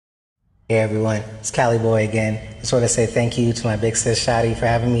Hey everyone, it's Cali Boy again. Just want to say thank you to my big sis Shadi for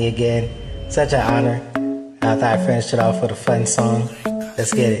having me again. Such an honor. I thought I finished it off with a fun song.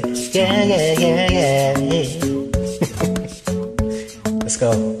 Let's get it. Yeah, yeah, yeah, yeah. Let's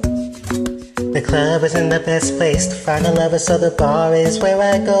go. The club isn't the best place to find a lover, so the bar is where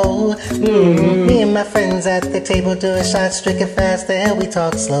I go. Me and my friends at the table doing shots, drinking fast, and we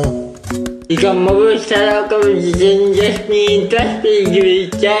talk slow. You come over, start out, come in, just me, trust me, give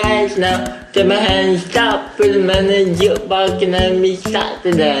it a chance now. Take my hands, stop, put them in the jukebox, and then we start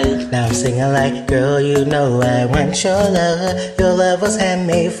to dance. Now I'm singing like, girl, you know I want your love. Your love was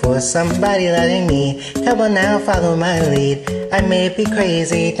handmade for somebody like me. Come on now, follow my lead. I may be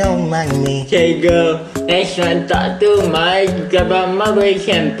crazy, don't mind me. Hey girl, let's not talk too much. Grab on my waist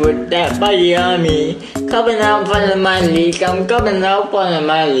and put that body on me. Coming out, follow my lead. I'm coming out, follow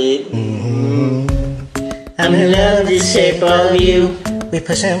my lead. I'm in love with the shape of you. We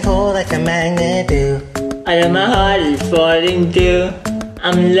push and pull like a magnet do. I know my heart is falling too.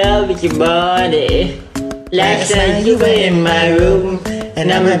 I'm in love with your body. Last night you were in my room,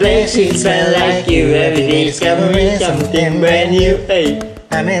 and I'm a bed sheets smell like you. Every day discovering something brand new. Hey,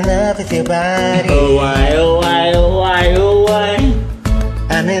 I'm in love with your body. oh why, oh why, oh why, oh why?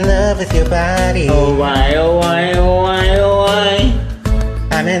 I'm in love with your body. Oh why, oh why, oh why, oh why?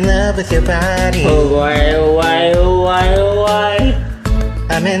 I'm in love with your body. Oh why, oh why, oh why, oh why?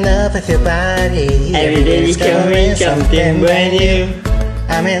 I'm in love with your body. Every day discovering something brand new.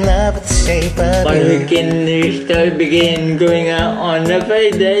 I'm in love with the shape of One you. weekend we start begin going out on a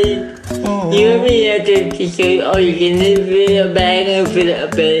first date. You and me at the t-shirt, all you can do is fill a bag and fill a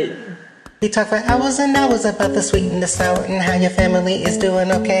bed. We talk for hours and hours about the sweet and the sour and how your family is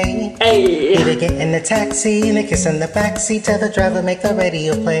doing okay. Hey, We get in the taxi and a kiss in the backseat. Tell the driver make the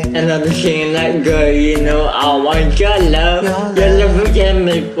radio play. and I'm singing like, girl, you know I want your love. Your love can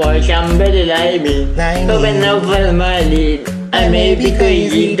make for somebody like me. Like But me. when I follow my lead, I may be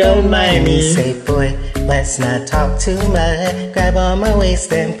crazy, don't mind me. Say boy, let's not talk too much. Grab on my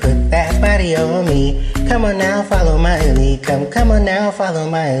waist and put that body on me. Come on now, follow my lead. Come on now, follow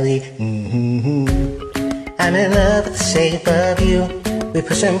my lead. I'm in love with the shape of you. We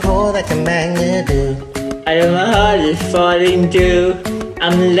push and pull like a magnet do. I know my heart is falling too.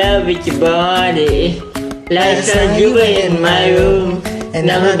 I'm in love with your body. Last night you were in my room, and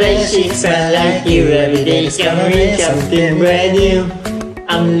now my bed sheets smell like you. Every day discovering something brand new.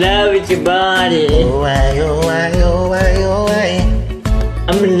 I'm in love with your body. Oh why, oh why, oh why, oh why.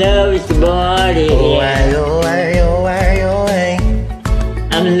 I'm in love with your body. Oh why, oh why, oh why, oh why.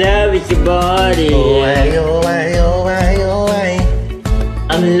 I'm in love with your body. Oh why, oh why, oh why, oh why.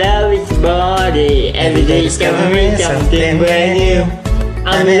 I'm in love with your body. Every day discovering something brand new.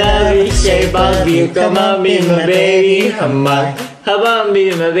 I'm in love with the shape of you. Come on, be my baby, come on. Come on,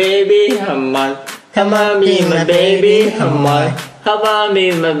 be my baby, come on. Come on, be my baby, come on. Come on,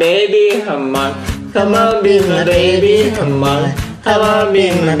 be my baby, come on. Come on, be my baby, come on. Come on, be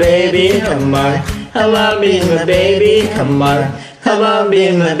my baby, come on. Come on, be my baby, come on. Come on,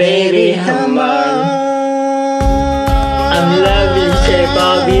 be my baby, come on. I'm in love with the shape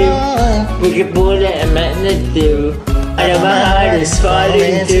of you. We can pull it and magnet too. I know my heart is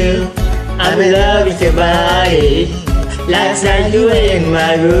falling too. I'm in love with your body. Last night you were in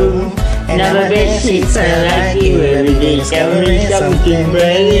my room, and now my bed sheets smell like you. Every day discovering something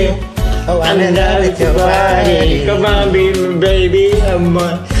brand new. I'm in love with your body. Come on, be my baby, come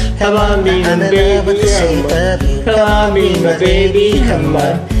on. Come on, be my baby, come on. Come on, be my baby, come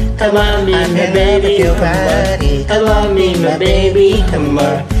on. Come on, be my baby, come on. Come on, be my baby, come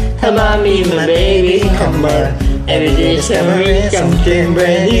on. Come on, be my baby, come on. Every day discovering something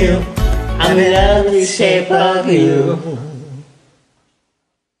brand new. I'm in love with the shape of you.